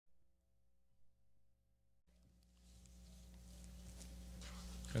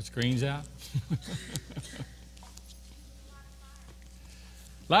Got screens out?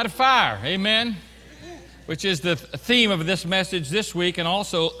 Light a fire, amen? Which is the theme of this message this week and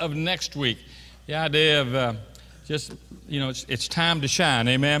also of next week. The idea of it's time to shine,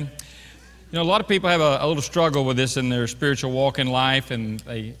 amen? You know, a lot of people have a little struggle with this in their spiritual walk in life, and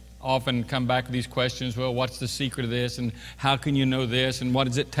they often come back with these questions. Well, what's the secret of this, and how can you know this, and what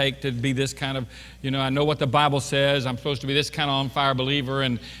does it take to be this kind of, I know what the Bible says, I'm supposed to be this kind of on-fire believer,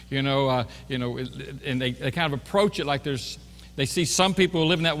 and, and they kind of approach it like they see some people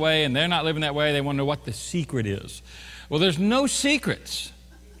living that way, and they're not living that way. They want to know what the secret is. Well, there's no secrets.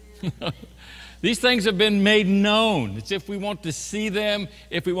 These things have been made known. It's if we want to see them,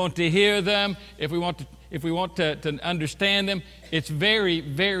 if we want to hear them, if we want to understand them, it's very,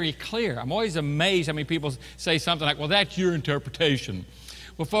 very clear. I'm always amazed how many people say something like, well, that's your interpretation.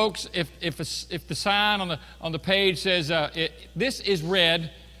 Well, folks, if the sign on the page says, this is red,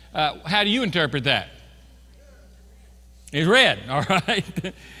 how do you interpret that? It's red, all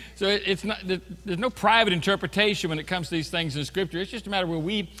right? So it's not, there's no private interpretation when it comes to these things in Scripture. It's just a matter will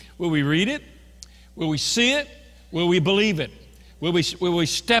we read it? Will we see it? Will we believe it? Will we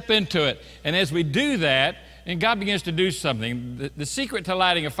step into it? And as we do that, and God begins to do something, the secret to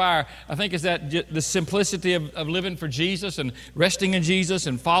lighting a fire, I think, is that the simplicity of living for Jesus and resting in Jesus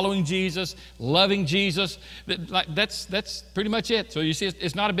and following Jesus, loving Jesus. That's pretty much it. So you see,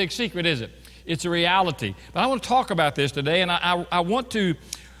 it's not a big secret, is it? It's a reality. But I want to talk about this today, and I want to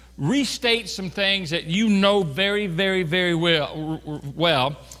restate some things that you know very, very, very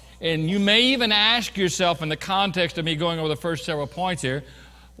well. And you may even ask yourself in the context of me going over the first several points here,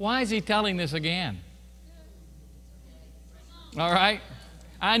 why is he telling this again? All right?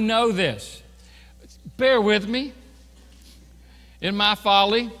 I know this. Bear with me in my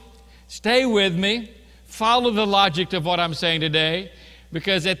folly. Stay with me. Follow the logic of what I'm saying today,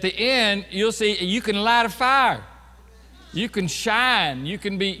 because at the end, you'll see you can light a fire. You can shine. You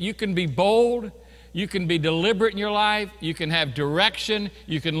can be bold. You can be deliberate in your life. You can have direction.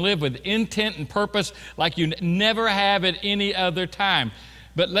 You can live with intent and purpose like you never have at any other time.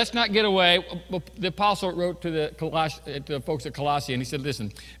 But let's not get away. The apostle wrote to the folks at Colossae, and he said,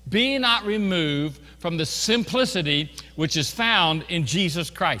 listen, be not removed from the simplicity which is found in Jesus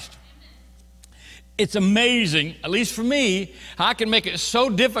Christ. It's amazing, at least for me, how I can make it so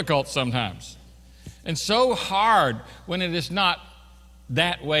difficult sometimes and so hard when it is not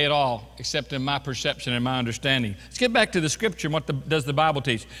that way at all, except in my perception and my understanding. Let's get back to the Scripture and what does the Bible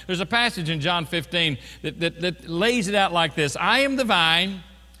teach. There's a passage in John 15 that lays it out like this. I am the vine,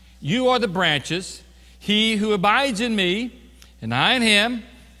 you are the branches. He who abides in me, and I in him,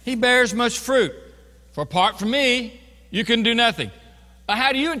 he bears much fruit. For apart from me, you can do nothing.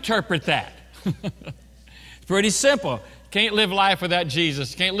 How do you interpret that? It's pretty simple. Can't live life without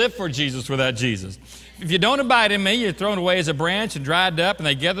Jesus. Can't live for Jesus without Jesus. If you don't abide in me, you're thrown away as a branch and dried up, and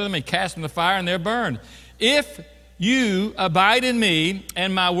they gather them and cast them in the fire, and they're burned. If you abide in me,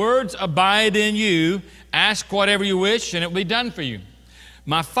 and my words abide in you, ask whatever you wish, and it will be done for you.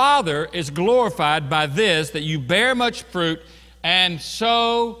 My Father is glorified by this, that you bear much fruit, and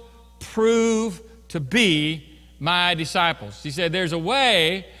so prove to be my disciples. He said there's a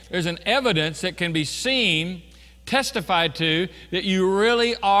way, there's an evidence that can be seen, testified to, that you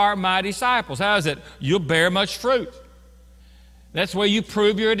really are my disciples. How is it? You'll bear much fruit. That's where you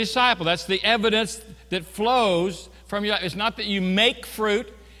prove you're a disciple. That's the evidence that flows from your life. It's not that you make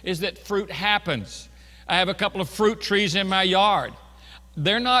fruit, it's that fruit happens. I have a couple of fruit trees in my yard.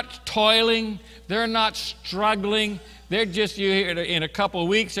 They're not toiling, they're not struggling, they're just, in a couple of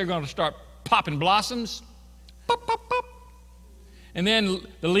weeks, they're going to start popping blossoms. Pop, pop, pop. And then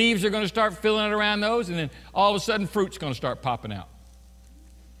the leaves are going to start filling it around those, and then all of a sudden fruit's going to start popping out.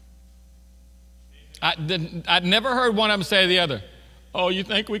 I'd never heard one of them say to the other, oh, you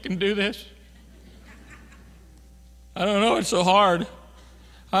think we can do this? I don't know, it's so hard.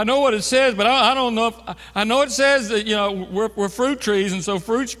 I know what it says, but I don't know if, I know it says that, we're fruit trees, and so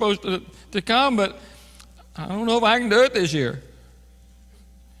fruit's supposed to come, but I don't know if I can do it this year.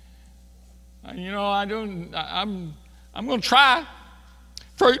 I'm going to try.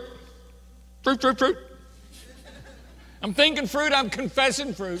 Fruit. I'm thinking fruit, I'm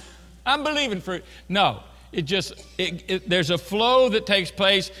confessing fruit, I'm believing fruit. No, there's a flow that takes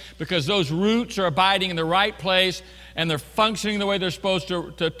place because those roots are abiding in the right place, and they're functioning the way they're supposed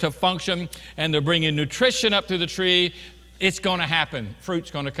to function, and they're bringing nutrition up through the tree. It's going to happen.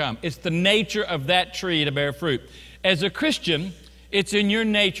 Fruit's going to come. It's the nature of that tree to bear fruit. As a Christian, it's in your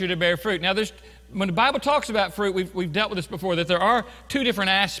nature to bear fruit. Now, when the Bible talks about fruit, we've dealt with this before, that there are two different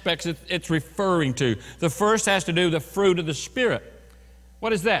aspects that it's referring to. The first has to do with the fruit of the Spirit.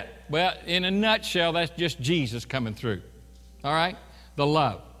 What is that? Well, in a nutshell, that's just Jesus coming through. All right? The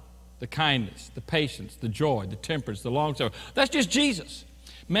love, the kindness, the patience, the joy, the temperance, the long-suffering. That's just Jesus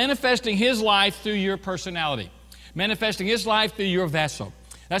manifesting His life through your personality, manifesting His life through your vessel.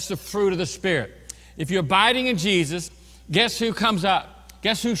 That's the fruit of the Spirit. If you're abiding in Jesus, guess who comes up?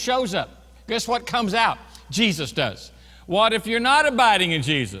 Guess who shows up? Guess what comes out? Jesus does. What if you're not abiding in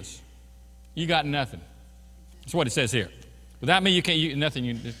Jesus? You got nothing. That's what it says here. Without me, you can't,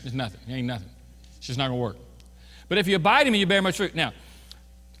 nothing, there's nothing. It ain't nothing. It's just not going to work. But if you abide in me, you bear much fruit. Now,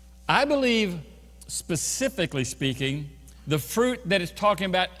 I believe, specifically speaking, the fruit that it's talking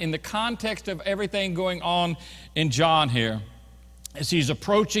about in the context of everything going on in John here, as he's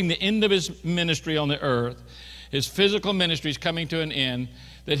approaching the end of his ministry on the earth, his physical ministry is coming to an end,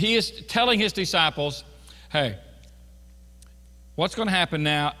 that he is telling his disciples, hey, what's going to happen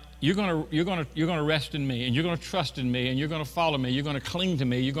now? You're going to rest in me, and you're going to trust in me, and you're going to follow me, you're going to cling to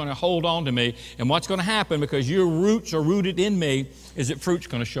me, you're going to hold on to me, and what's going to happen, because your roots are rooted in me, is that fruit's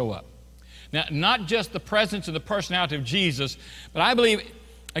going to show up. Now, not just the presence and the personality of Jesus, but I believe,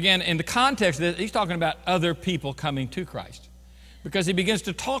 again, in the context of this, he's talking about other people coming to Christ. Because he begins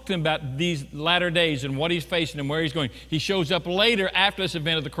to talk to them about these latter days and what he's facing and where he's going. He shows up later after this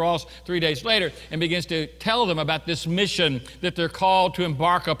event of the cross, 3 days later, and begins to tell them about this mission that they're called to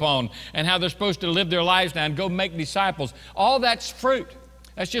embark upon and how they're supposed to live their lives now and go make disciples. All that's fruit.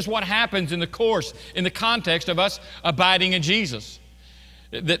 That's just what happens in the course, in the context of us abiding in Jesus.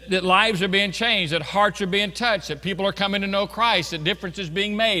 That lives are being changed, that hearts are being touched, that people are coming to know Christ, that difference is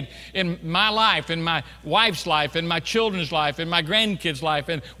being made in my life, in my wife's life, in my children's life, in my grandkids' life,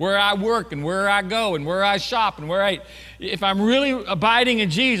 and where I work and where I go and where I shop and if I'm really abiding in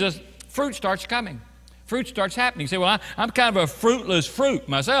Jesus, fruit starts coming. Fruit starts happening. You say, well, I'm kind of a fruitless fruit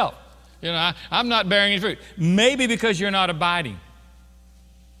myself. You know, I'm not bearing any fruit. Maybe because you're not abiding.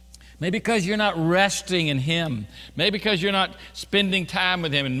 Maybe because you're not resting in Him. Maybe because you're not spending time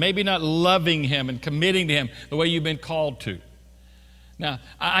with Him, and maybe not loving Him and committing to Him the way you've been called to. Now,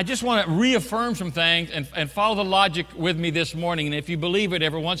 I just want to reaffirm some things and follow the logic with me this morning. And if you believe it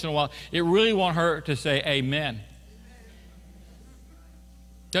every once in a while, it really won't hurt to say amen.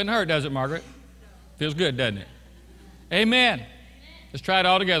 Doesn't hurt, does it, Margaret? Feels good, doesn't it? Amen. Let's try it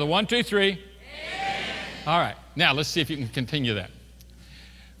all together. 1, 2, 3. Amen. All right. Now, let's see if you can continue that.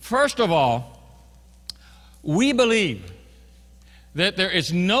 First of all, we believe that there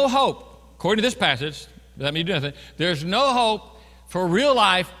is no hope, according to this passage, let me do nothing, there's no hope for real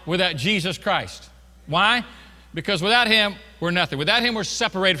life without Jesus Christ. Why? Because without Him, we're nothing. Without Him, we're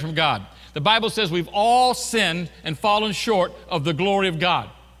separated from God. The Bible says we've all sinned and fallen short of the glory of God.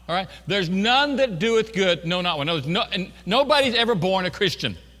 All right? There's none that doeth good, no, not one. And nobody's ever born a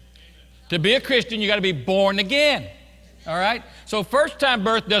Christian. To be a Christian, you got to be born again. All right? So first-time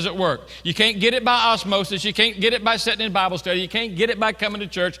birth doesn't work. You can't get it by osmosis. You can't get it by sitting in Bible study. You can't get it by coming to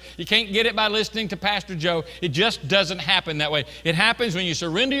church. You can't get it by listening to Pastor Joe. It just doesn't happen that way. It happens when you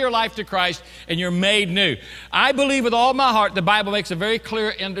surrender your life to Christ and you're made new. I believe with all my heart the Bible makes a very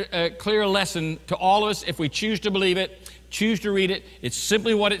clear lesson to all of us if we choose to believe it, choose to read it. It's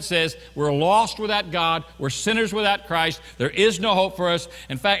simply what it says. We're lost without God. We're sinners without Christ. There is no hope for us.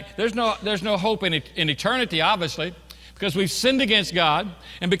 In fact, there's no hope in eternity, obviously. Because we've sinned against God,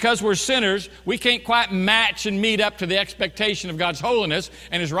 and because we're sinners, we can't quite match and meet up to the expectation of God's holiness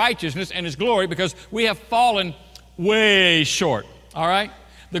and His righteousness and His glory because we have fallen way short, all right?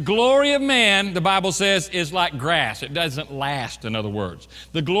 The glory of man, the Bible says, is like grass. It doesn't last, in other words.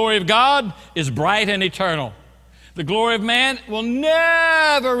 The glory of God is bright and eternal. The glory of man will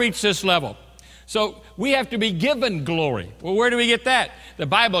never reach this level. So we have to be given glory. Well, where do we get that? The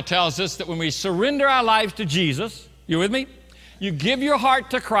Bible tells us that when we surrender our lives to Jesus, you with me? You give your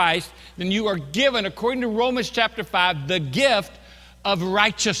heart to Christ, then you are given, according to Romans chapter 5, the gift of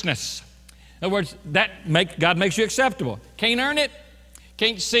righteousness. In other words, God makes you acceptable. Can't earn it,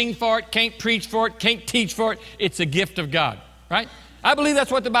 can't sing for it, can't preach for it, can't teach for it. It's a gift of God, right? I believe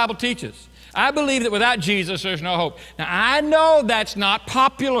that's what the Bible teaches. I believe that without Jesus, there's no hope. Now, I know that's not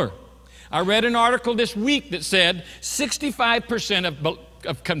popular. I read an article this week that said 65%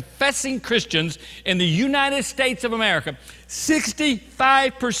 of confessing Christians in the United States of America,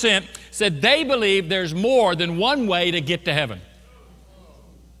 65% said they believe there's more than one way to get to heaven.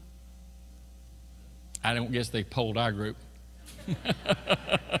 I don't guess they polled our group.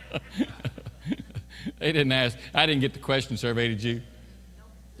 They didn't ask. I didn't get the question survey, did you?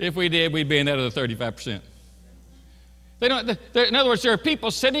 If we did, we'd be in that other 35%. In other words, there are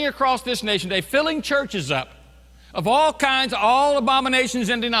people sitting across this nation today filling churches up of all kinds, all abominations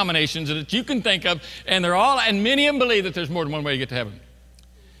and denominations that you can think of, and many of them believe that there's more than one way to get to heaven.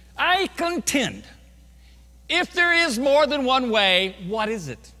 I contend, if there is more than one way, what is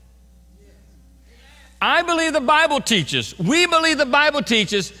it? I believe the Bible teaches, we believe the Bible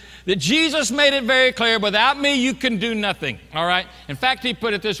teaches that Jesus made it very clear, without me you can do nothing, all right? In fact, he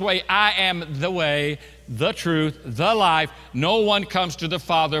put it this way, I am the way, the truth, the life. No one comes to the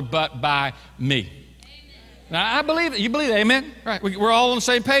Father but by me. Amen. Now, I believe it. You believe it, amen? Right, we're all on the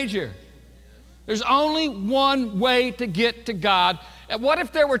same page here. There's only one way to get to God. And what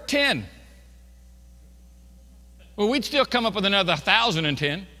if there were 10? Well, we'd still come up with another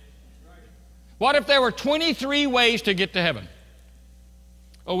 1,010. What if there were 23 ways to get to heaven?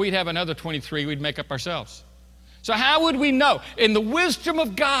 Oh, we'd have another 23 we'd make up ourselves. So how would we know? In the wisdom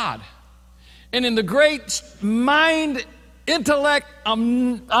of God and in the great mind, intellect,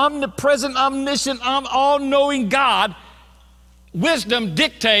 omnipresent, omniscient, all-knowing God, wisdom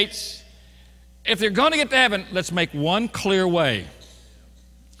dictates, if they're going to get to heaven, let's make one clear way.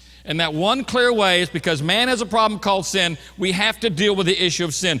 And that one clear way is because man has a problem called sin, we have to deal with the issue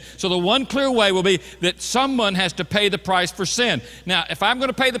of sin. So the one clear way will be that someone has to pay the price for sin. Now, if I'm going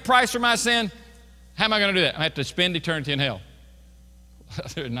to pay the price for my sin, how am I going to do that? I have to spend eternity in hell.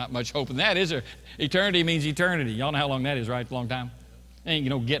 There's not much hope in that, is there? Eternity means eternity. Y'all know how long that is, right? A long time.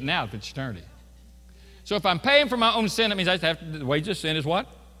 Ain't getting out if it's eternity. So if I'm paying for my own sin, that means I have to, the wages of sin is what?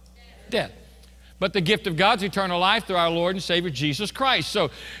 Death. But the gift of God's eternal life through our Lord and Savior Jesus Christ. So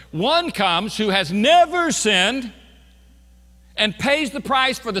one comes who has never sinned and pays the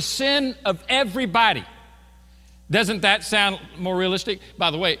price for the sin of everybody. Doesn't that sound more realistic? By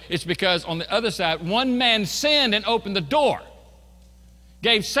the way, it's because on the other side, one man sinned and opened the door,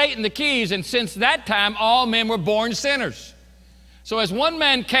 gave Satan the keys, and since that time, all men were born sinners. So as one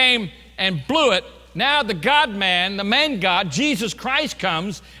man came and blew it, now the God-man, the man-God, Jesus Christ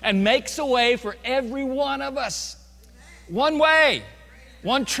comes and makes a way for every one of us. One way,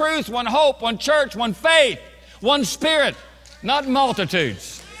 one truth, one hope, one church, one faith, one spirit, not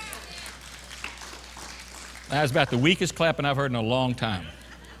multitudes. That's about the weakest clapping I've heard in a long time.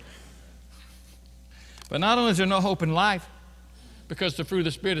 But not only is there no hope in life, because the fruit of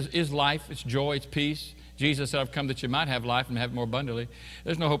the Spirit is life, it's joy, it's peace. Jesus said, I've come that you might have life and have it more abundantly.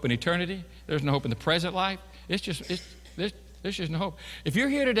 There's no hope in eternity. There's no hope in the present life. There's just no hope. If you're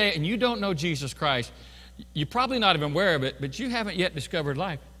here today and you don't know Jesus Christ, you're probably not even aware of it, but you haven't yet discovered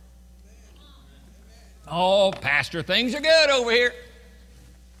life. Oh, Pastor, things are good over here.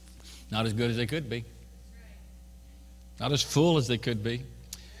 Not as good as they could be. Not as full as they could be.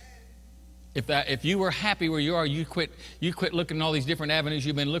 If you were happy where you are, you quit looking at all these different avenues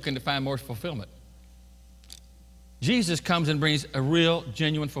you've been looking to find more fulfillment. Jesus comes and brings a real,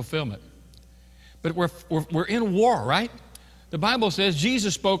 genuine fulfillment. But we're in war, right? The Bible says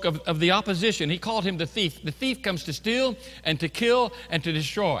Jesus spoke of the opposition. He called him the thief. The thief comes to steal and to kill and to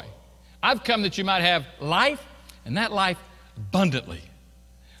destroy. I've come that you might have life, and that life abundantly.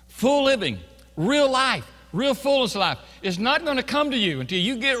 Full living, real life, real fullness of life. It's not going to come to you until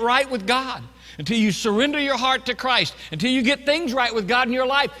you get right with God, until you surrender your heart to Christ, until you get things right with God in your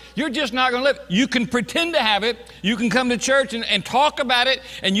life. You're just not going to live. You can pretend to have it. You can come to church and talk about it,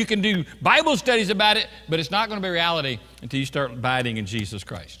 and you can do Bible studies about it, but it's not going to be reality until you start abiding in Jesus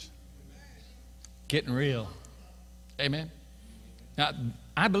Christ. Getting real. Amen. Now,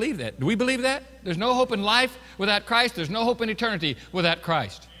 I believe that. Do we believe that? There's no hope in life without Christ. There's no hope in eternity without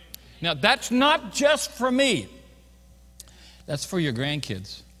Christ. Now, that's not just for me. That's for your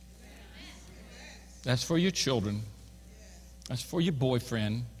grandkids. That's for your children. That's for your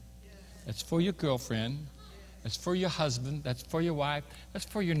boyfriend. That's for your girlfriend. That's for your husband. That's for your wife. That's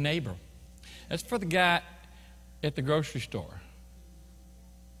for your neighbor. That's for the guy at the grocery store.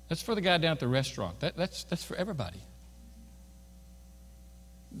 That's for the guy down at the restaurant. That's for everybody.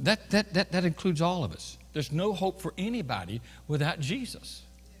 That includes all of us. There's no hope for anybody without Jesus.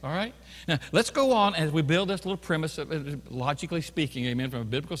 All right? Now, let's go on as we build this little premise, logically speaking, amen, from a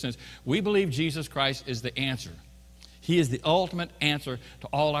biblical sense. We believe Jesus Christ is the answer. He is the ultimate answer to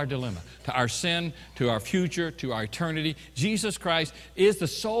all our dilemma, to our sin, to our future, to our eternity. Jesus Christ is the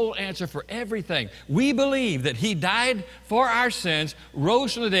sole answer for everything. We believe that He died for our sins,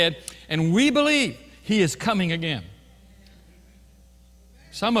 rose from the dead, and we believe He is coming again.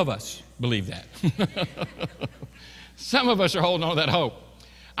 Some of us believe that. Some of us are holding on to that hope.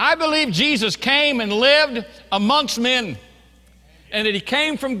 I believe Jesus came and lived amongst men, and that He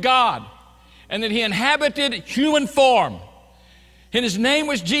came from God, and that He inhabited human form. And His name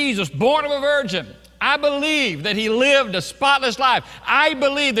was Jesus, born of a virgin. I believe that He lived a spotless life. I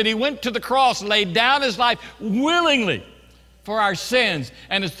believe that He went to the cross, laid down His life willingly for our sins.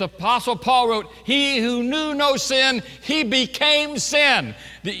 And as the Apostle Paul wrote, he who knew no sin, he became sin,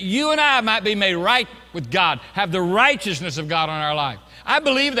 that you and I might be made right with God, have the righteousness of God on our life. I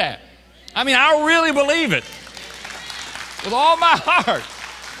believe that. I mean, I really believe it with all my heart.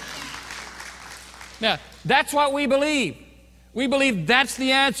 Now, that's what we believe. We believe that's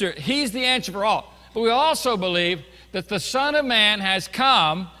the answer. He's the answer for all. But we also believe that the Son of Man has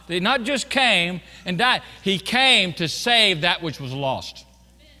come, that he not just came and died, he came to save that which was lost.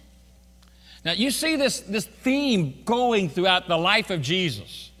 Now, you see this theme going throughout the life of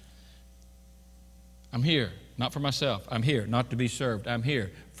Jesus. I'm here, not for myself. I'm here, not to be served. I'm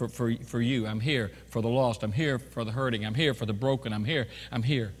here for you. I'm here for the lost. I'm here for the hurting. I'm here for the broken. I'm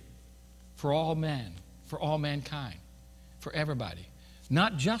here for all men, for all mankind, for everybody.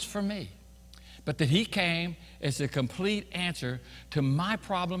 Not just for me, but that he came as a complete answer to my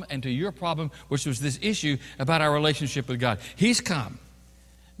problem and to your problem, which was this issue about our relationship with God. He's come.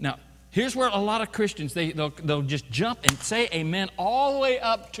 Now, here's where a lot of Christians, they'll just jump and say amen all the way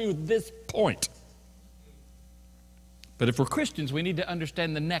up to this point. But if we're Christians, we need to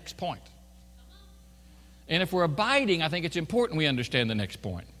understand the next point. And if we're abiding, I think it's important we understand the next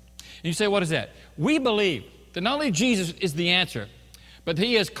point. And you say, what is that? We believe that not only Jesus is the answer, but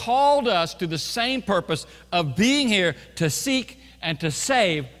he has called us to the same purpose of being here to seek and to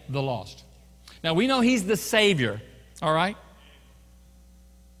save the lost. Now, we know he's the Savior, all right?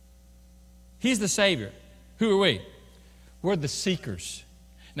 He's the Savior. Who are we? We're the seekers.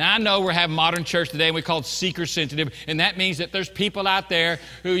 Now, I know we're having modern church today, and we call it seeker-sensitive, and that means that there's people out there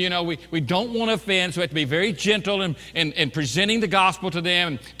who, you know, we don't want to offend, so we have to be very gentle in presenting the gospel to them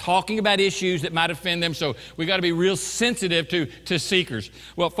and talking about issues that might offend them, so we've got to be real sensitive to seekers.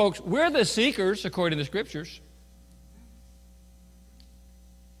 Well, folks, we're the seekers, according to the Scriptures.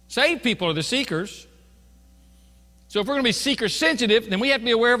 Saved people are the seekers. So if we're going to be seeker-sensitive, then we have to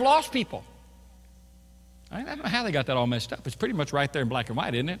be aware of lost people. I don't know how they got that all messed up. It's pretty much right there in black and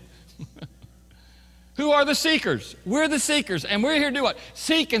white, isn't it? Who are the seekers? We're the seekers, and we're here to do what?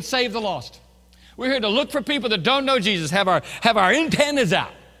 Seek and save the lost. We're here to look for people that don't know Jesus, have our antennas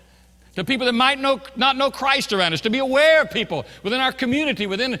out, to people that might not know Christ around us, to be aware of people within our community,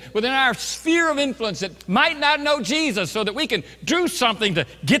 within our sphere of influence that might not know Jesus, so that we can do something to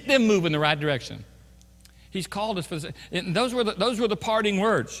get them moving in the right direction. He's called us for this. And those were the parting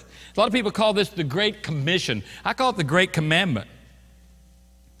words. A lot of people call this the Great Commission. I call it the Great Commandment.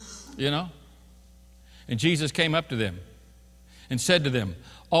 You know? And Jesus came up to them and said to them,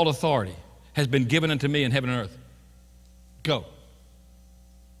 all authority has been given unto me in heaven and earth. Go.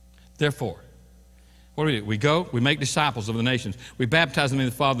 Therefore, what do? We go, we make disciples of the nations. We baptize them in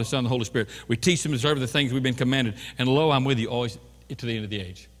the Father, the Son, and the Holy Spirit. We teach them to observe the things we've been commanded. And lo, I'm with you always to the end of the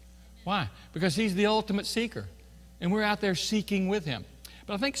age. Why? Because he's the ultimate seeker, and we're out there seeking with him.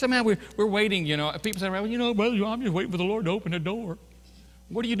 But I think somehow we're waiting, you know. People say, well, you know, brother, I'm just waiting for the Lord to open the door.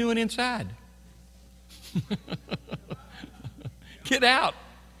 What are you doing inside? Get out.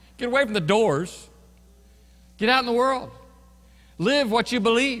 Get away from the doors. Get out in the world. Live what you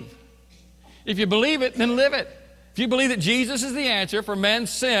believe. If you believe it, then live it. If you believe that Jesus is the answer for men's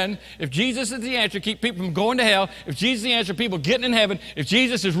sin, if Jesus is the answer to keep people from going to hell, if Jesus is the answer for people getting in heaven, if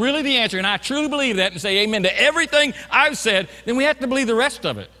Jesus is really the answer, and I truly believe that and say amen to everything I've said, then we have to believe the rest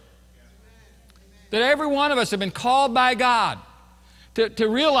of it. That every one of us have been called by God to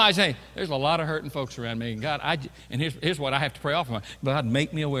realize, hey, there's a lot of hurting folks around me, and God, here's what I have to pray off of. God,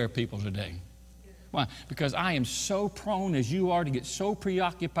 make me aware of people today. Why? Because I am so prone, as you are, to get so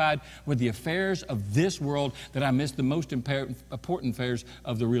preoccupied with the affairs of this world that I miss the most important affairs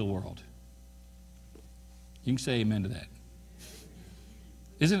of the real world. You can say amen to that.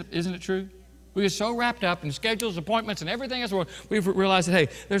 Isn't it true? We get so wrapped up in schedules, appointments, and everything else. We've realized that, hey,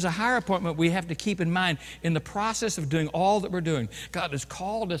 there's a higher appointment we have to keep in mind in the process of doing all that we're doing. God has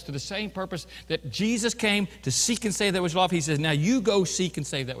called us to the same purpose that Jesus came to seek and save that which is lost. He says, now you go seek and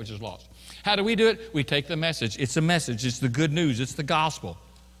save that which is lost. How do we do it? We take the message. It's a message. It's the good news. It's the gospel.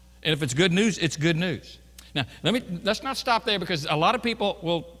 And if it's good news, it's good news. Now, let's not stop there, because a lot of people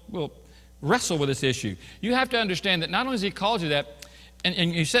will wrestle with this issue. You have to understand that not only has he called you that,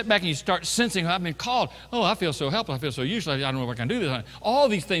 and you sit back and you start sensing, I've been called. Oh, I feel so helpless. I feel so useless. I don't know if I can do this. All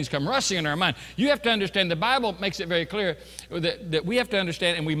these things come rushing in our mind. You have to understand, the Bible makes it very clear that we have to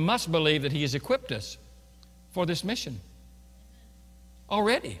understand, and we must believe that he has equipped us for this mission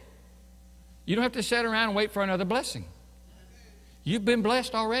already. You don't have to sit around and wait for another blessing. You've been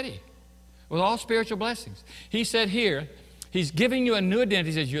blessed already with all spiritual blessings. He said here, he's giving you a new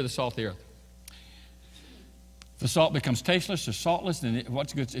identity. He says, you're the salt of the earth. The salt becomes tasteless or saltless, and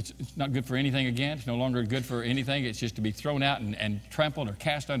what's good? It's not good for anything again. It's no longer good for anything. It's just to be thrown out and trampled or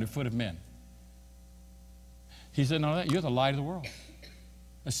cast underfoot of men. He said, no, you're the light of the world.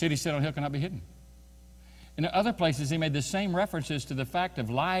 A city set on a hill cannot be hidden. In other places, he made the same references to the fact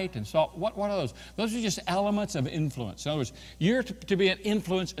of light and salt. What are those? Those are just elements of influence. In other words, you're to be an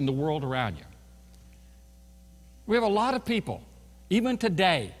influence in the world around you. We have a lot of people, even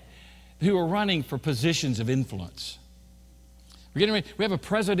today, who are running for positions of influence. We have a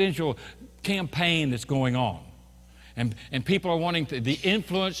presidential campaign that's going on. And people are wanting the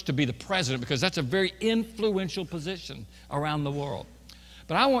influence to be the president because that's a very influential position around the world.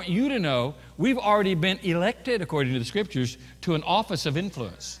 But I want you to know we've already been elected, according to the Scriptures, to an office of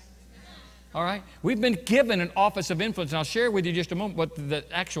influence. All right? We've been given an office of influence. And I'll share with you just a moment what the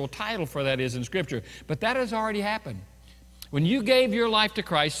actual title for that is in Scripture. But that has already happened. When you gave your life to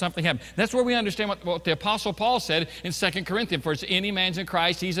Christ, something happened. That's where we understand what the Apostle Paul said in 2 Corinthians. For if any man's in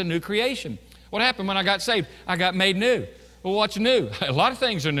Christ, he's a new creation. What happened when I got saved? I got made new. Well, what's new? A lot of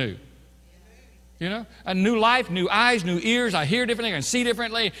things are new. You know, a new life, new eyes, new ears. I hear differently. I can see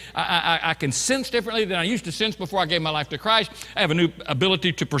differently. I can sense differently than I used to sense before I gave my life to Christ. I have a new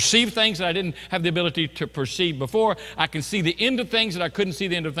ability to perceive things that I didn't have the ability to perceive before. I can see the end of things that I couldn't see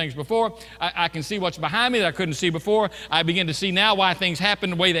the end of things before. I can see what's behind me that I couldn't see before. I begin to see now why things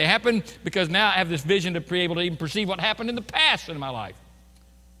happen the way they happen because now I have this vision to be able to even perceive what happened in the past in my life.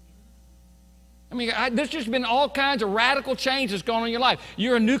 I mean, there's just been all kinds of radical change that's gone on in your life.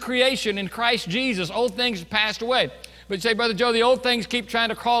 You're a new creation in Christ Jesus. Old things have passed away. But you say, Brother Joe, the old things keep trying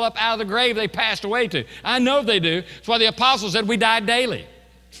to crawl up out of the grave they passed away to. I know they do. That's why the apostle said we die daily.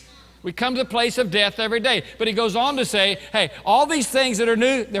 We come to the place of death every day. But he goes on to say, hey, all these things that are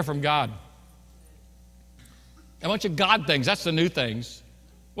new, they're from God. A bunch of God things, that's the new things.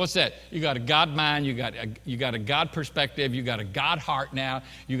 What's that? You got a God mind, you got a God perspective, you got a God heart now,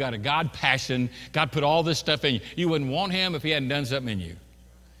 you got a God passion. God put all this stuff in you. You wouldn't want him if he hadn't done something in you.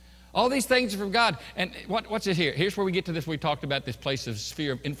 All these things are from God. And what's it here? Here's where we get to this. We talked about this place of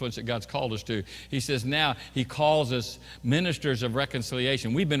sphere of influence that God's called us to. He says now he calls us ministers of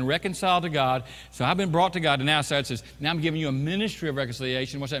reconciliation. We've been reconciled to God. So I've been brought to God. And now it says, now I'm giving you a ministry of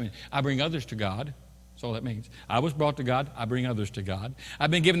reconciliation. What's that mean? I bring others to God. That's all that means. I was brought to God. I bring others to God. I've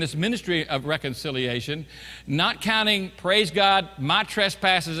been given this ministry of reconciliation, not counting, praise God, my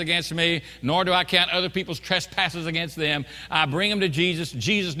trespasses against me, nor do I count other people's trespasses against them. I bring them to Jesus.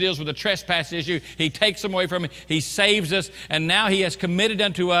 Jesus deals with the trespass issue. He takes them away from me. He saves us. And now he has committed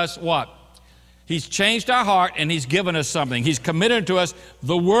unto us what? He's changed our heart and he's given us something. He's committed to us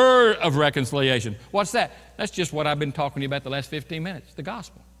the word of reconciliation. What's that? That's just what I've been talking to you about the last 15 minutes, the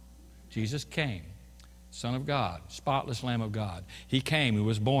gospel. Jesus came. Son of God, spotless Lamb of God. He came, he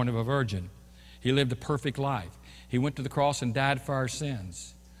was born of a virgin. He lived a perfect life. He went to the cross and died for our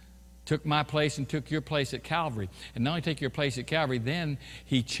sins. Took my place and took your place at Calvary. And not only take your place at Calvary, then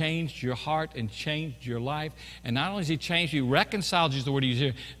he changed your heart and changed your life. And not only has he changed you, reconciled you is the word he's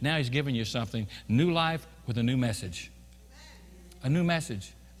here, now he's given you something, new life with a new message. A new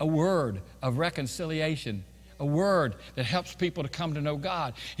message, a word of reconciliation. A word that helps people to come to know God.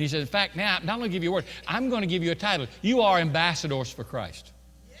 And he says, in fact, now, not only give you a word, I'm going to give you a title. You are ambassadors for Christ.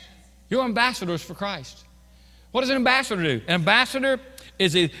 You're ambassadors for Christ. What does an ambassador do? An ambassador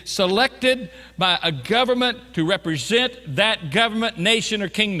is selected by a government to represent that government, nation, or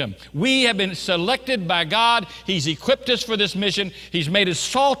kingdom. We have been selected by God. He's equipped us for this mission. He's made us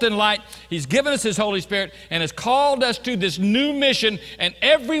salt and light. He's given us His Holy Spirit and has called us to this new mission. And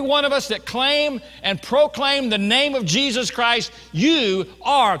every one of us that claim and proclaim the name of Jesus Christ, you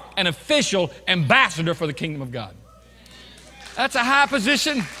are an official ambassador for the kingdom of God. That's a high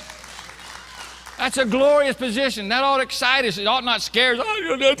position. That's a glorious position. That ought to excite us. It ought not scare us.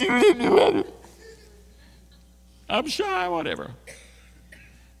 I'm shy, whatever.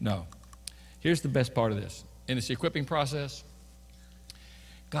 No. Here's the best part of this. In this equipping process,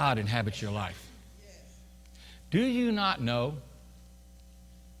 God inhabits your life. Do you not know,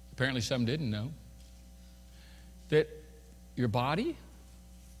 apparently some didn't know, that your body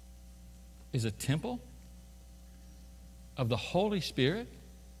is a temple of the Holy Spirit,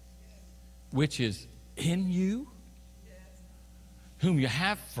 which is in you, whom you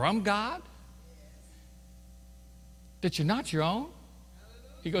have from God, that you're not your own?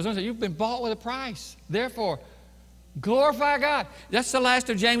 He goes on and says, you've been bought with a price. Therefore, glorify God. That's the last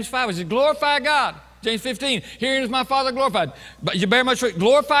of James 5. It says, glorify God. James 15, herein is my Father glorified. But you bear much fruit.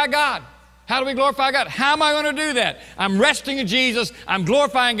 Glorify God. How do we glorify God? How am I going to do that? I'm resting in Jesus. I'm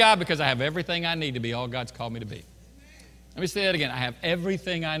glorifying God because I have everything I need to be all God's called me to be. Let me say that again. I have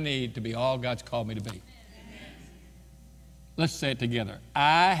everything I need to be all God's called me to be. Let's say it together.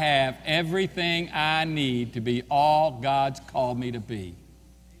 I have everything I need to be all God's called me to be.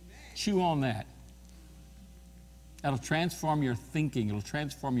 Chew on that. That'll transform your thinking. It'll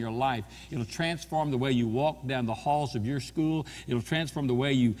transform your life. It'll transform the way you walk down the halls of your school. It'll transform the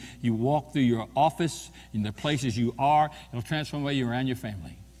way you walk through your office and the places you are. It'll transform the way you're around your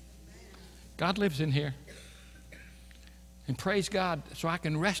family. God lives in here. And praise God, so I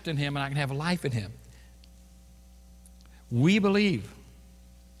can rest in Him and I can have life in Him. We believe.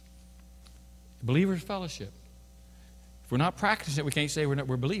 Believers' fellowship. If we're not practicing it, we can't say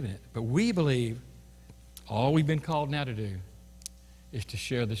we're believing it. But we believe all we've been called now to do is to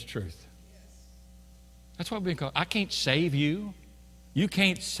share this truth. That's what we've been called. I can't save you. You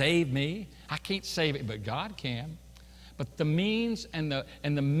can't save me. I can't save it, but God can. But the means and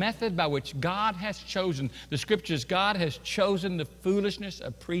the method by which God has chosen, the Scriptures, God has chosen the foolishness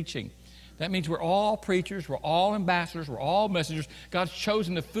of preaching. That means we're all preachers, we're all ambassadors, we're all messengers. God's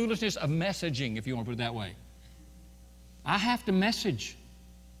chosen the foolishness of messaging, if you want to put it that way. I have to message.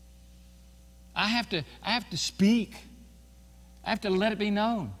 I have to speak. I have to let it be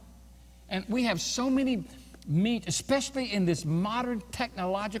known. And we have so many means, especially in this modern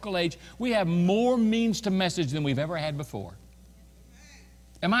technological age, we have more means to message than we've ever had before.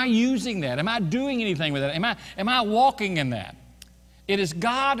 Am I using that? Am I doing anything with that? Am I walking in that? It is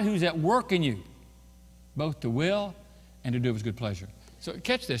God who's at work in you, both to will and to do of His good pleasure. So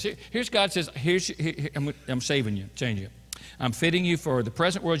catch this. Here's God says, I'm saving you, changing you. I'm fitting you for the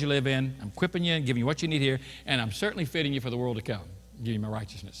present world you live in. I'm equipping you and giving you what you need here. And I'm certainly fitting you for the world to come. Giving you my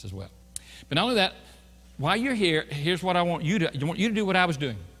righteousness as well. But not only that, while you're here, here's what I want you to. I want you to do what I was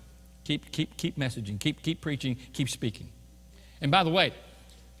doing. Keep messaging. Keep preaching. Keep speaking. And by the way,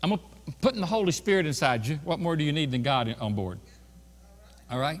 I'm putting the Holy Spirit inside you. What more do you need than God on board?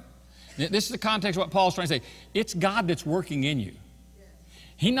 All right? This is the context of what Paul's trying to say. It's God that's working in you.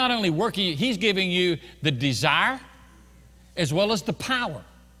 He's not only working, He's giving you the desire as well as the power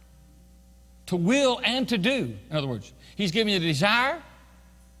to will and to do. In other words, He's giving you the desire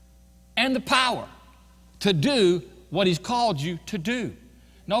and the power to do what He's called you to do.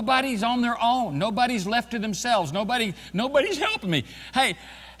 Nobody's on their own. Nobody's left to themselves. Nobody's helping me. Hey,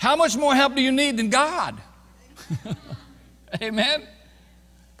 how much more help do you need than God? Amen?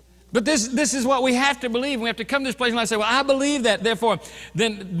 But this is what we have to believe. We have to come to this place and I say, well, I believe that. Therefore,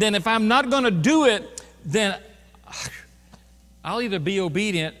 then if I'm not going to do it, then I'll either be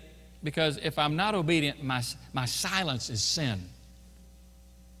obedient, because if I'm not obedient, my silence is sin.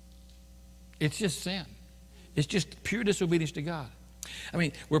 It's just sin. It's just pure disobedience to God. I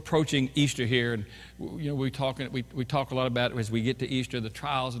mean, we're approaching Easter here, and we talk a lot about, as we get to Easter, the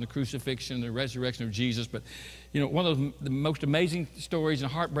trials and the crucifixion and the resurrection of Jesus. But one of the most amazing stories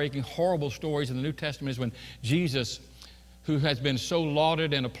and heartbreaking, horrible stories in the New Testament is when Jesus, who has been so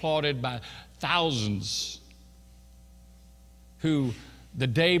lauded and applauded by thousands, who the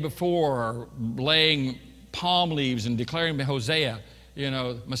day before are laying palm leaves and declaring Hosea,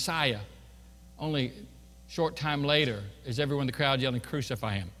 Messiah. Only short time later is everyone in the crowd yelling,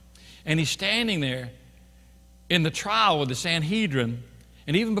 crucify Him. And He's standing there in the trial with the Sanhedrin,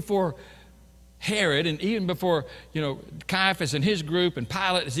 and even before Herod, and even before, Caiaphas and his group, and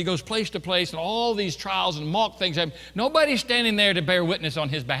Pilate, as He goes place to place, and all these trials and mock things happen, nobody's standing there to bear witness on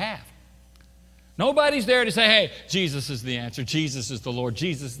His behalf. Nobody's there to say, hey, Jesus is the answer. Jesus is the Lord.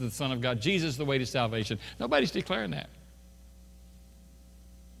 Jesus is the Son of God. Jesus is the way to salvation. Nobody's declaring that.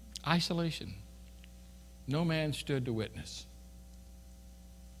 Isolation. No man stood to witness.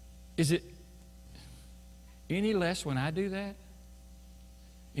 Is it any less when I do that?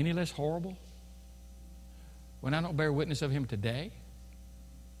 Any less horrible? When I don't bear witness of Him today?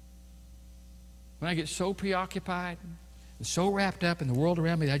 When I get so preoccupied and so wrapped up in the world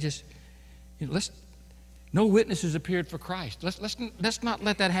around me that I just, no witnesses appeared for Christ. Let's not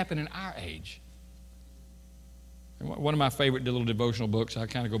let that happen in our age. One of my favorite little devotional books I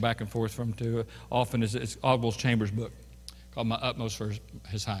kind of go back and forth from to often is Oswald Chambers' book called My Utmost for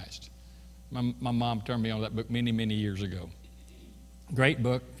His Highest. My mom turned me on that book many, many years ago. Great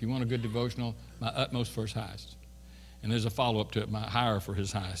book. If you want a good devotional, My Utmost for His Highest. And there's a follow-up to it, My Higher for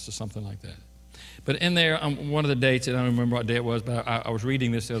His Highest, or something like that. But in there, one of the dates, and I don't remember what day it was, but I was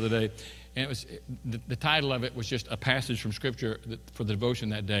reading this the other day, and it was the title of it was just a passage from Scripture for the devotion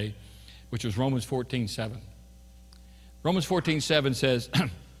that day, which was Romans 14:7. Romans 14:7 says,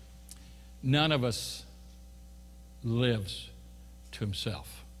 none of us lives to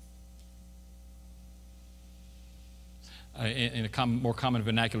himself. In a more common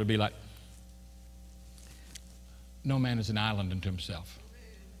vernacular, it would be like, no man is an island unto himself.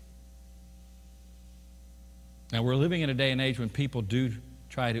 Now, we're living in a day and age when people do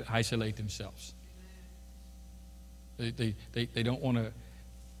try to isolate themselves. They don't want to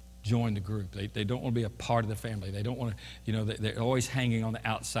join the group. They don't want to be a part of the family. They don't want to, they're always hanging on the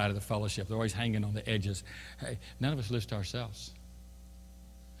outside of the fellowship. They're always hanging on the edges. Hey, none of us live to ourselves.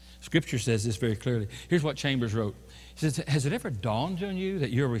 Scripture says this very clearly. Here's what Chambers wrote. He says, has it ever dawned on you that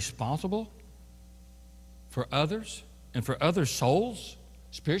you're responsible for others and for other souls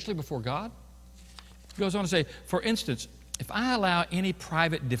spiritually before God? He goes on to say, for instance, if I allow any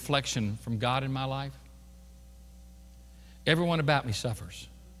private deflection from God in my life, everyone about me suffers.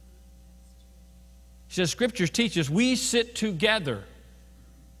 He says, Scriptures teach us we sit together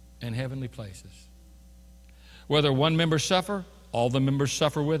in heavenly places. Whether one member suffer, all the members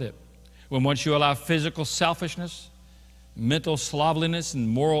suffer with it. When once you allow physical selfishness, mental slovenliness, and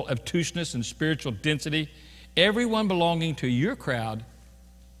moral obtuseness and spiritual density, everyone belonging to your crowd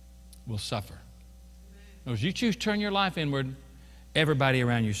will suffer. As you choose to turn your life inward, everybody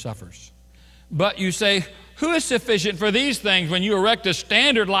around you suffers. But you say, who is sufficient for these things when you erect a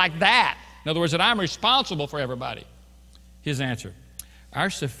standard like that? In other words, that I'm responsible for everybody. His answer,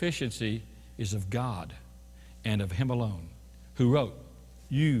 our sufficiency is of God and of Him alone, who wrote,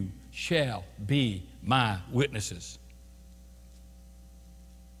 you shall be my witnesses.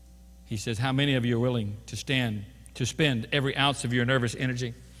 He says, how many of you are willing to spend every ounce of your nervous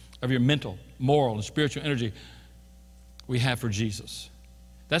energy, of your mental, moral, and spiritual energy we have for Jesus?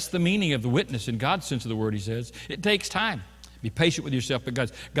 That's the meaning of the witness in God's sense of the word, he says. It takes time. Be patient with yourself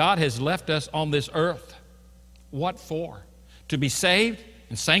because God has left us on this earth. What for? To be saved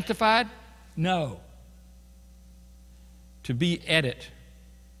and sanctified? No. To be at it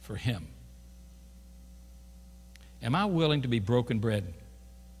for Him. Am I willing to be broken bread?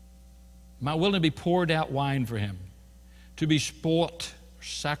 Am I willing to be poured out wine for Him? To be spoilt,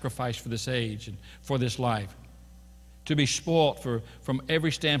 sacrificed for this age and for this life? To be spoilt from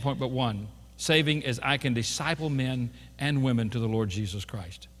every standpoint but one, saving as I can disciple men and women to the Lord Jesus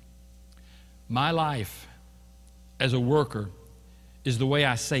Christ. My life as a worker is the way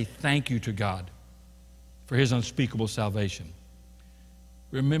I say thank you to God for His unspeakable salvation.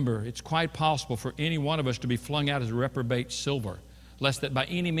 Remember, it's quite possible for any one of us to be flung out as reprobate silver, lest that by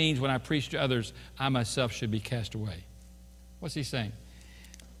any means when I preach to others, I myself should be cast away. What's he saying?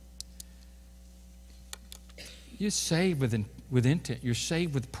 You're saved with intent. You're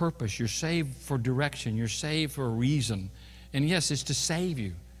saved with purpose. You're saved for direction. You're saved for a reason. And yes, it's to save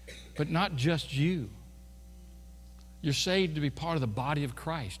you, but not just you. You're saved to be part of the body of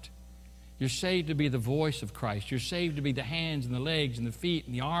Christ. You're saved to be the voice of Christ. You're saved to be the hands and the legs and the feet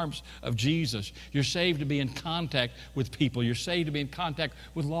and the arms of Jesus. You're saved to be in contact with people. You're saved to be in contact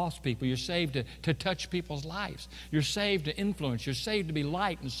with lost people. You're saved to touch people's lives. You're saved to influence. You're saved to be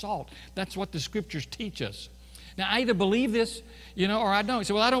light and salt. That's what the Scriptures teach us. Now, I either believe this, or I don't. You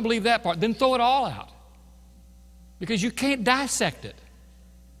say, well, I don't believe that part. Then throw it all out. Because you can't dissect it.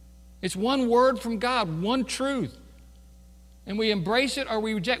 It's one word from God, one truth. And we embrace it or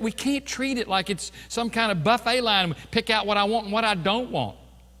we reject. We can't treat it like it's some kind of buffet line and pick out what I want and what I don't want.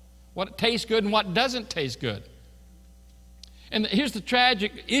 What tastes good and what doesn't taste good. And here's the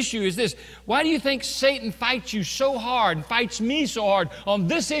tragic issue is this. Why do you think Satan fights you so hard and fights me so hard on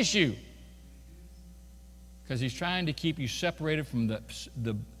this issue? Because he's trying to keep you separated from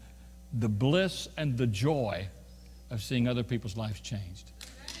the bliss and the joy of seeing other people's lives changed.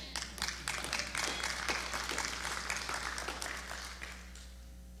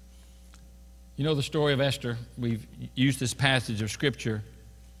 You know the story of Esther. We've used this passage of Scripture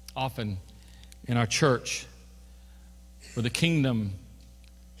often in our church, where the kingdom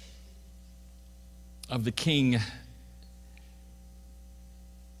of the king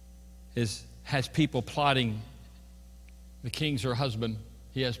has people plotting. The king's her husband.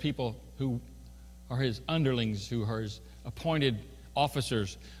 He has people who are his underlings, who are his appointed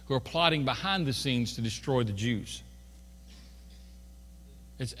officers, who are plotting behind the scenes to destroy the Jews.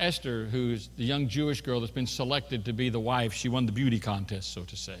 It's Esther, who's the young Jewish girl that's been selected to be the wife. She won the beauty contest, so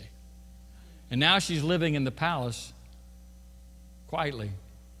to say. And now she's living in the palace quietly.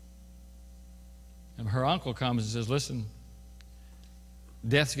 And her uncle comes and says, listen,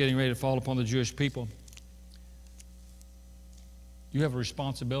 death's getting ready to fall upon the Jewish people. You have a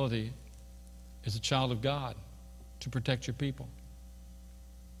responsibility as a child of God to protect your people.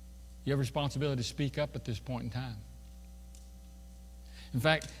 You have a responsibility to speak up at this point in time. In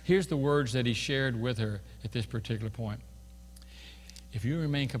fact, here's the words that he shared with her at this particular point. If you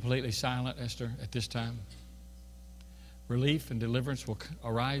remain completely silent, Esther, at this time, relief and deliverance will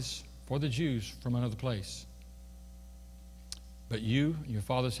arise for the Jews from another place. But you and your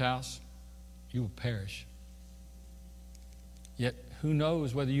father's house, you will perish. Yet who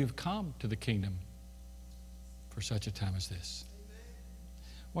knows whether you've come to the kingdom for such a time as this.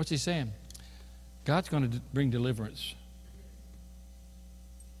 What's he saying? God's going to bring deliverance,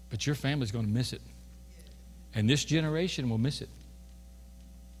 but your family's going to miss it. And this generation will miss it.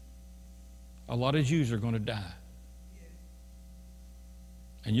 A lot of Jews are going to die.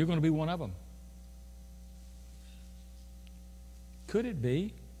 And you're going to be one of them. Could it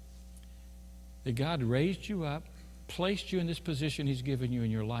be that God raised you up, placed you in this position He's given you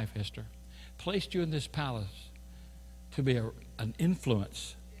in your life, Esther, placed you in this palace to be an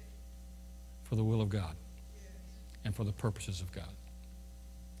influence for the will of God and for the purposes of God?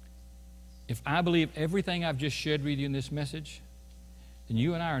 If I believe everything I've just shared with you in this message, then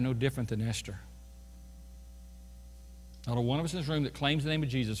you and I are no different than Esther. Not a one of us in this room that claims the name of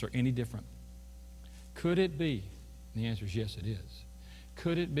Jesus are any different. Could it be? And the answer is yes, it is.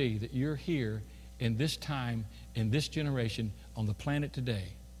 Could it be that you're here in this time, in this generation, on the planet today,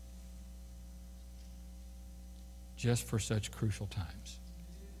 just for such crucial times?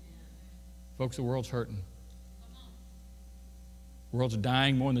 Folks, the world's hurting. The world's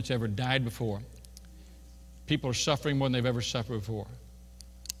dying more than it's ever died before. People are suffering more than they've ever suffered before.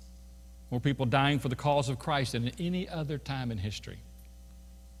 More people dying for the cause of Christ than at any other time in history.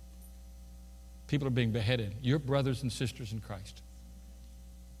 People are being beheaded, your brothers and sisters in Christ,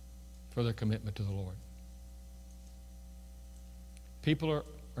 for their commitment to the Lord. People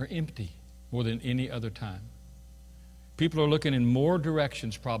are empty more than any other time. People are looking in more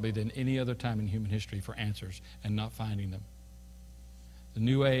directions probably than any other time in human history for answers and not finding them. The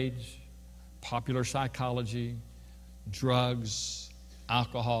New Age, popular psychology, drugs,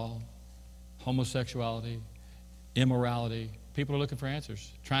 alcohol, homosexuality, immorality. People are looking for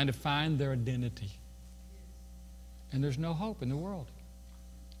answers, trying to find their identity. And there's no hope in the world.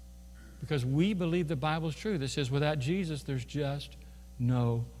 Because we believe the Bible is true that says without Jesus, there's just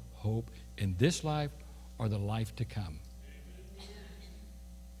no hope in this life or the life to come.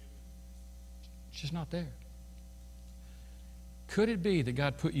 It's just not there. Could it be that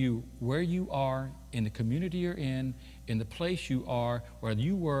God put you where you are, in the community you're in the place you are, where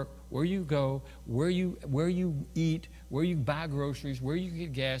you work, where you go, where you eat, where you buy groceries, where you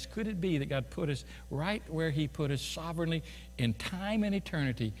get gas? Could it be that God put us right where He put us sovereignly in time and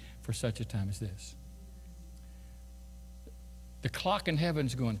eternity for such a time as this? The clock in heaven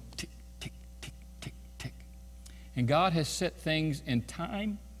is going tick, tick, tick, tick, tick. And God has set things in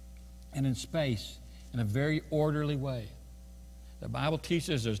time and in space in a very orderly way. The Bible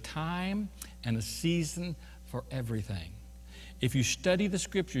teaches there's time and a season for everything. If you study the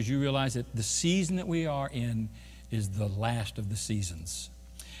Scriptures, you realize that the season that we are in is the last of the seasons.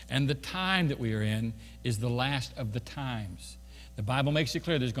 And the time that we are in is the last of the times. The Bible makes it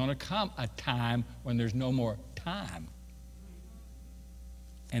clear there's going to come a time when there's no more time.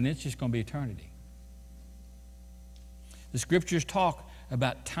 And it's just going to be eternity. The Scriptures talk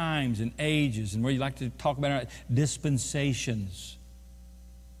about times and ages, and where you like to talk about dispensations.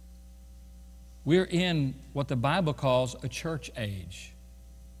 We're in what the Bible calls a church age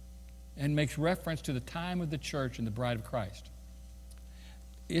and makes reference to the time of the church and the bride of Christ.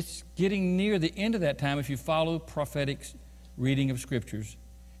 It's getting near the end of that time if you follow prophetic reading of Scriptures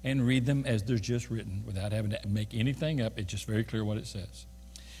and read them as they're just written without having to make anything up. It's just very clear what it says.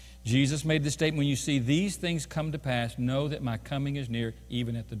 Jesus made the statement, when you see these things come to pass, know that my coming is near,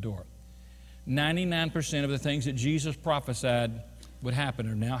 even at the door. 99% of the things that Jesus prophesied would happen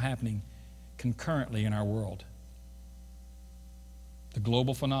are now happening concurrently in our world. The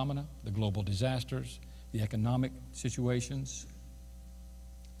global phenomena, the global disasters, the economic situations,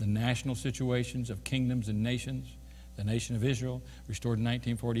 the national situations of kingdoms and nations, the nation of Israel, restored in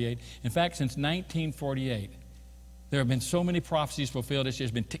 1948. In fact, since 1948, there have been so many prophecies fulfilled. It's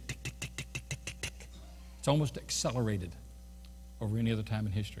just been tick, tick, tick, tick, tick, tick, tick, tick, tick. It's almost accelerated over any other time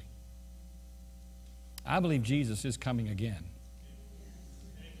in history. I believe Jesus is coming again.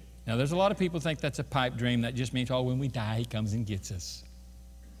 Now, there's a lot of people who think that's a pipe dream. That just means, oh, when we die, He comes and gets us.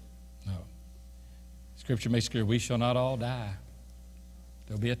 No. Scripture makes clear we shall not all die.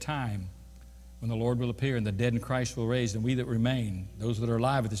 There'll be a time when the Lord will appear and the dead in Christ will raise, and we that remain, those that are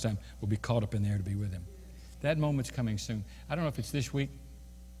alive at this time, will be caught up in there to be with Him. That moment's coming soon. I don't know if it's this week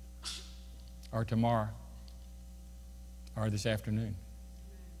or tomorrow or this afternoon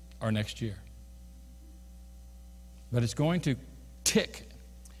or next year. But it's going to tick,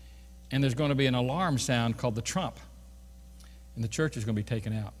 and there's going to be an alarm sound called the trump, and the church is going to be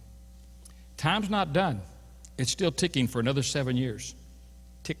taken out. Time's not done. It's still ticking for another 7 years.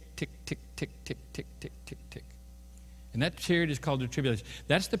 Tick, tick, tick, tick, tick, tick, tick, tick, tick. And that period is called the tribulation.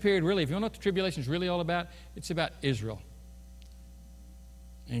 That's the period, really, if you don't know what the tribulation is really all about, it's about Israel.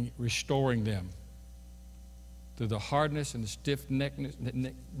 and restoring them through the hardness and the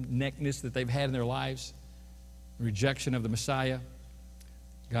stiff-neckedness that they've had in their lives, the rejection of the Messiah.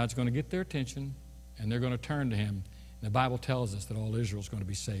 God's going to get their attention, and they're going to turn to him. And the Bible tells us that all Israel is going to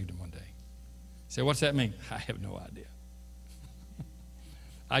be saved in one day. So what's that mean? I have no idea.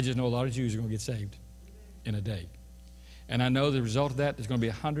 I just know a lot of Jews are going to get saved in a day. And I know the result of that, there's going to be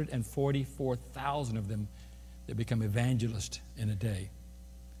 144,000 of them that become evangelists in a day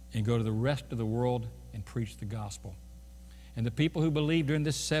and go to the rest of the world and preach the gospel. And the people who believe during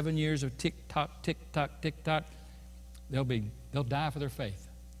this 7 years of tick-tock, tick-tock, tick-tock, they'll die for their faith.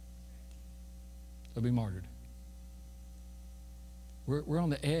 They'll be martyred. We're on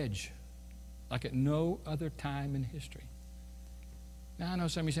the edge like at no other time in history. Now, I know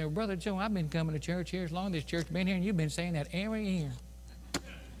some of you say, well, Brother Joe, I've been coming to church here as long as this church has been here, and you've been saying that every year.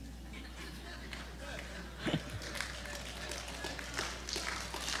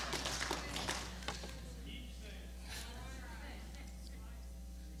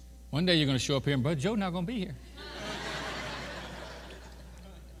 One day you're going to show up here and Brother Joe's not going to be here.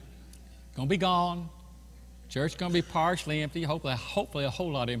 Going to be gone. Church is going to be partially empty, hopefully a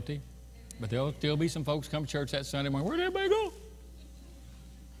whole lot empty. But there'll still be some folks come to church that Sunday morning. Where'd everybody go?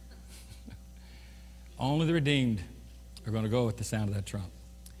 Only the redeemed are going to go at the sound of that trump.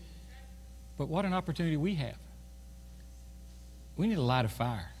 But what an opportunity we have. We need to light a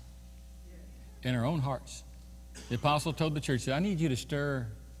fire in our own hearts. The apostle told the church, I need you to stir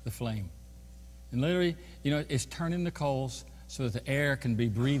the flame. And literally, it's turning the coals so that the air can be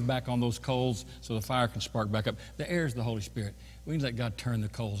breathed back on those coals so the fire can spark back up. The air is the Holy Spirit. We need to let God turn the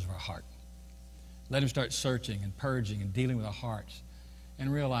coals of our heart. Let him start searching and purging and dealing with our hearts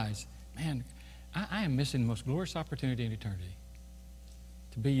and realize, man, I am missing the most glorious opportunity in eternity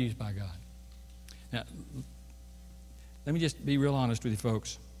to be used by God. Now, let me just be real honest with you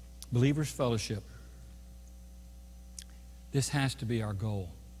folks. Believers Fellowship, this has to be our goal.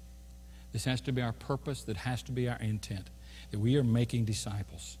 This has to be our purpose. That has to be our intent, that we are making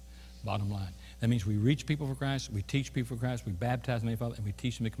disciples, bottom line. That means we reach people for Christ, we teach people for Christ, we baptize them in the Father, and we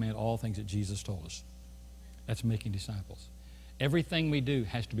teach them to command all things that Jesus told us. That's making disciples. Everything we do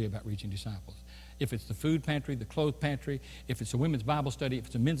has to be about reaching disciples. If it's the food pantry, the clothes pantry, if it's a women's Bible study, if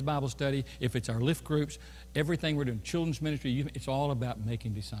it's a men's Bible study, if it's our lift groups, everything we're doing, children's ministry, it's all about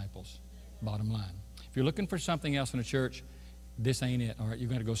making disciples, bottom line. If you're looking for something else in a church, this ain't it, all right? You're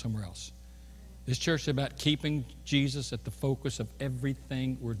going to go somewhere else. This church is about keeping Jesus at the focus of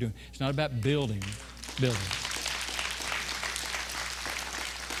everything we're doing. It's not about building.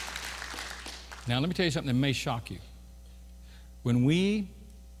 Now, let me tell you something that may shock you. When we,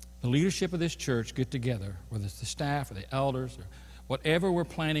 the leadership of this church, get together, whether it's the staff or the elders or whatever we're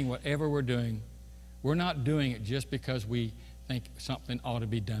planning, whatever we're doing, we're not doing it just because we think something ought to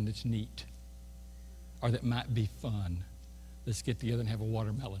be done that's neat or that might be fun. Let's get together and have a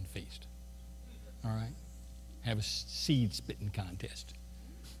watermelon feast. All right? Have a seed spitting contest.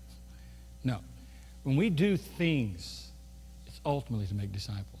 No. When we do things, it's ultimately to make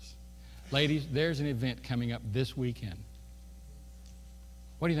disciples. Ladies, there's an event coming up this weekend.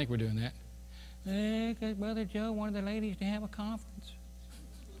 What do you think we're doing that? Because Brother Joe wanted the ladies to have a conference.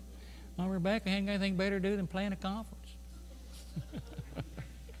 Well, Rebecca hadn't got anything better to do than plan a conference.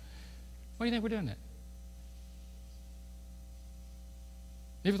 Why do you think we're doing that?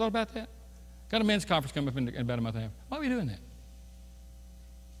 You ever thought about that? Got a men's conference coming up in about a month and a half. Why are we doing that?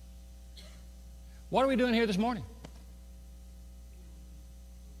 What are we doing here this morning?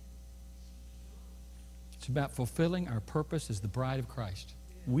 It's about fulfilling our purpose as the bride of Christ.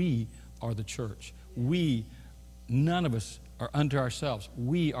 We are the church. None of us are unto ourselves.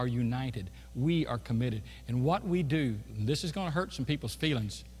 We are united. We are committed. And what we do, and this is going to hurt some people's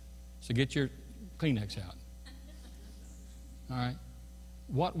feelings, so get your Kleenex out. All right?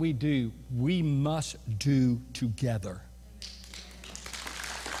 What we do, we must do together.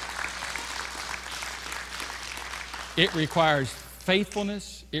 It requires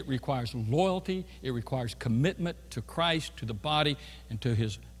faithfulness, it requires loyalty, it requires commitment to Christ, to the body, and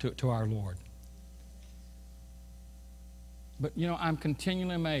to our Lord. But I'm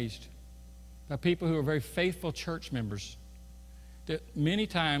continually amazed by people who are very faithful church members, that many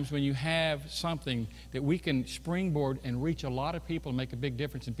times when you have something that we can springboard and reach a lot of people and make a big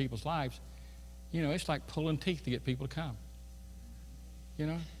difference in people's lives, it's like pulling teeth to get people to come.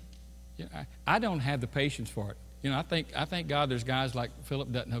 I don't have the patience for it. I thank God there's guys like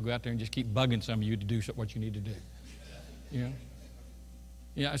Philip Dutton who'll go out there and just keep bugging some of you to do what you need to do.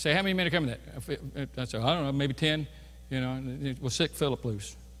 I say, how many men are coming to that? I say, I don't know, maybe 10. We'll sick Philip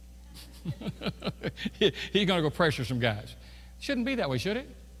loose. He's going to go pressure some guys. Shouldn't be that way, should it?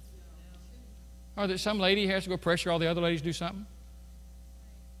 Or that some lady has to go pressure all the other ladies to do something?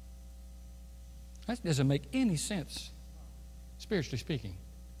 That doesn't make any sense, spiritually speaking.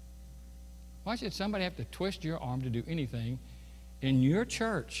 Why should somebody have to twist your arm to do anything in your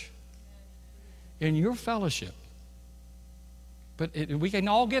church, in your fellowship? But we can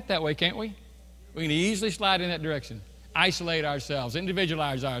all get that way, can't we? We can easily slide in that direction, isolate ourselves,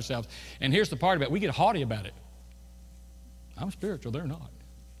 individualize ourselves. And here's the part about it. We get haughty about it. I'm spiritual, they're not.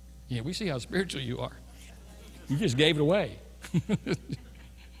 Yeah, we see how spiritual you are. You just gave it away.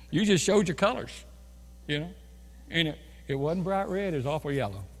 You just showed your colors, you know. And it wasn't bright red, it was awful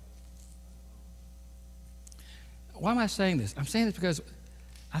yellow. Why am I saying this? I'm saying this because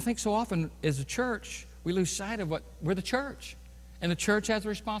I think so often as a church, we lose sight of what we're the church. And the church has a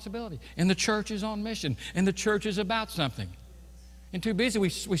responsibility. And the church is on mission. And the church is about something. And too busy, we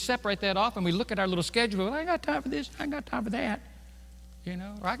separate that off and we look at our little schedule. Well, I ain't got time for this. I ain't got time for that. You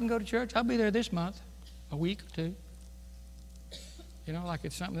know, or I can go to church. I'll be there this month, a week or two. You know, like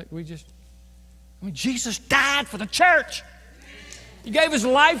it's something that we just, I mean, Jesus died for the church. He gave his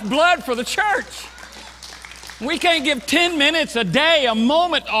lifeblood for the church. We can't give 10 minutes a day, a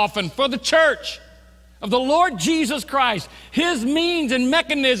moment often for the church of the Lord Jesus Christ, his means and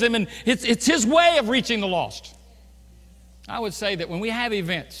mechanism, and it's his way of reaching the lost. I would say that when we have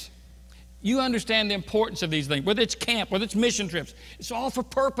events, you understand the importance of these things, whether it's camp, whether it's mission trips, it's all for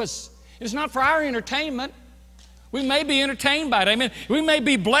purpose. It's not for our entertainment. We may be entertained by it. I mean, we may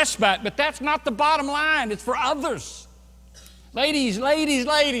be blessed by it, but that's not the bottom line. It's for others. Ladies,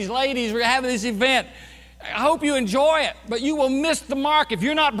 we're having this event. I hope you enjoy it, but you will miss the mark if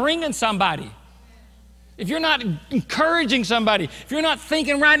you're not bringing somebody. If you're not encouraging somebody, if you're not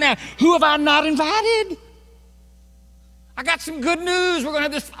thinking right now, who have I not invited? I got some good news. We're going to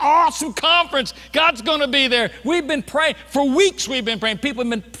have this awesome conference. God's going to be there. We've been praying. For weeks we've been praying. People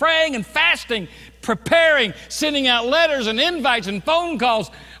have been praying and fasting, preparing, sending out letters and invites and phone calls.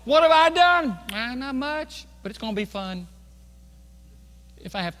 What have I done? Not much, but it's going to be fun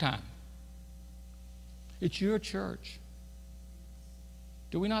if I have time. It's your church.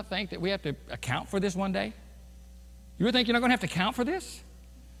 Do we not think that we have to account for this one day? You think you're not going to have to account for this?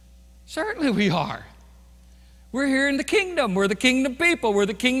 Certainly we are. We're here in the kingdom. We're the kingdom people. We're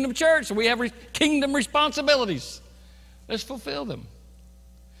the kingdom church. So we have kingdom responsibilities. Let's fulfill them.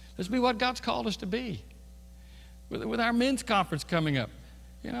 Let's be what God's called us to be. With our men's conference coming up,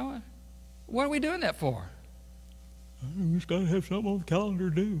 you know, what are we doing that for? We just got to have something on the calendar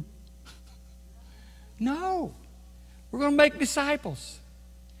to do. No. We're going to make disciples.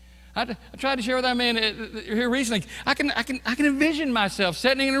 I tried to share with our man here recently. I can envision myself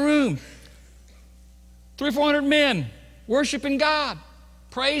sitting in a room, 300 or 400 men worshiping God,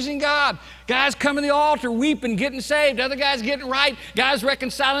 praising God. Guys coming to the altar, weeping, getting saved. Other guys getting right. Guys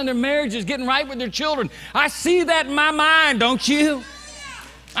reconciling their marriages, getting right with their children. I see that in my mind, don't you?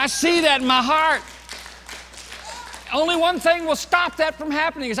 I see that in my heart. Only one thing will stop that from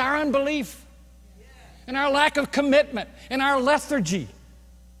happening is our unbelief and our lack of commitment and our lethargy.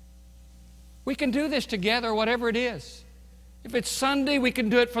 We can do this together, whatever it is. If it's Sunday, we can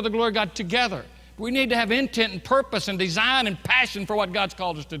do it for the glory of God together. We need to have intent and purpose and design and passion for what God's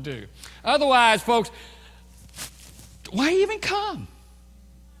called us to do. Otherwise, folks, why even come?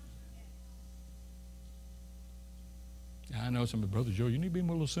 I know some of Brother Joe, you need to be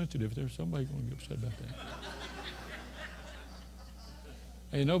more a little sensitive. There's somebody going to get upset about that.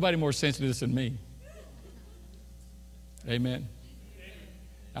 Hey, nobody more sensitive than me. Amen.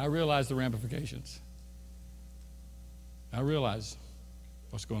 I realize the ramifications. I realize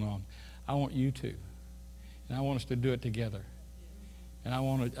what's going on. I want you to. And I want us to do it together. And I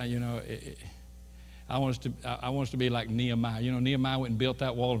want to, you know, I want us to be like Nehemiah. You know, Nehemiah went and built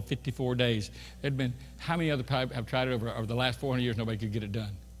that wall in 54 days. There'd been, how many other people have tried it over the last 400 years, nobody could get it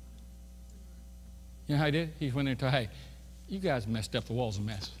done? You know how he did? He went there and told, hey, you guys messed up, the wall's a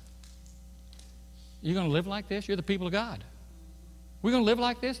mess. You're going to live like this? You're the people of God. We're going to live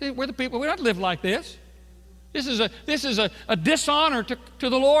like this? We're the people. We're not live like this. This is a dishonor to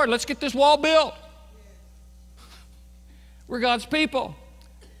the Lord. Let's get this wall built. We're God's people.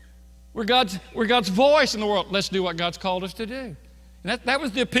 We're God's voice in the world. Let's do what God's called us to do. And that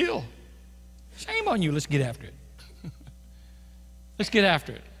was the appeal. Shame on you. Let's get after it. Let's get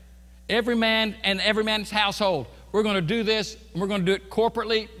after it. Every man and every man's household. We're going to do this, and we're going to do it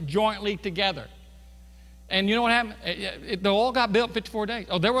corporately, jointly, together. And you know what happened? They all got built in 54 days.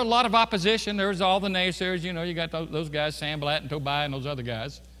 Oh, there were a lot of opposition. There was all the naysayers. You know, you got those guys, Sanballat and Tobiah and those other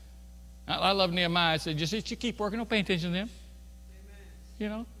guys. I love Nehemiah. I said, just you keep working. Don't pay attention to them. Amen. You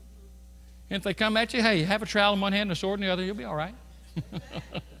know? And if they come at you, hey, have a trowel in one hand and a sword in the other, you'll be all right.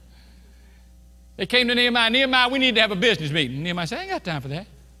 They came to Nehemiah. Nehemiah, we need to have a business meeting. Nehemiah said, I ain't got time for that.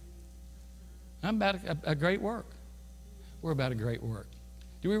 I'm about a great work. We're about a great work.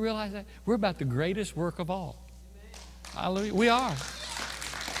 Do we realize that? We're about the greatest work of all. Hallelujah. We are.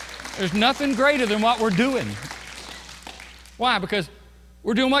 There's nothing greater than what we're doing. Why? Because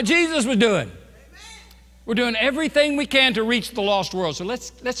we're doing what Jesus was doing. We're doing everything we can to reach the lost world. So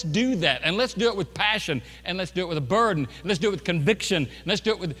let's do that, and let's do it with passion, and let's do it with a burden, and let's do it with conviction, and let's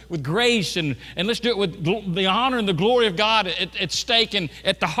do it with grace, and let's do it with the honor and the glory of God at stake and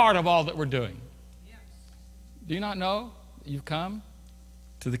at the heart of all that we're doing. Yes. Do you not know that you've come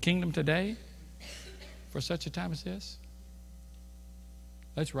to the kingdom today for such a time as this?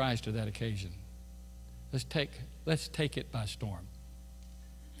 Let's rise to that occasion. Let's take it by storm.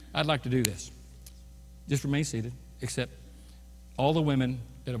 I'd like to do this. Just remain seated, except all the women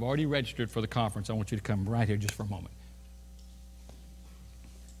that have already registered for the conference. I want you to come right here just for a moment.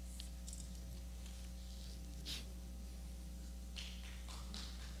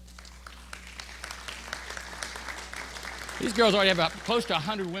 These girls already have close to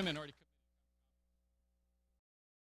 100 women already.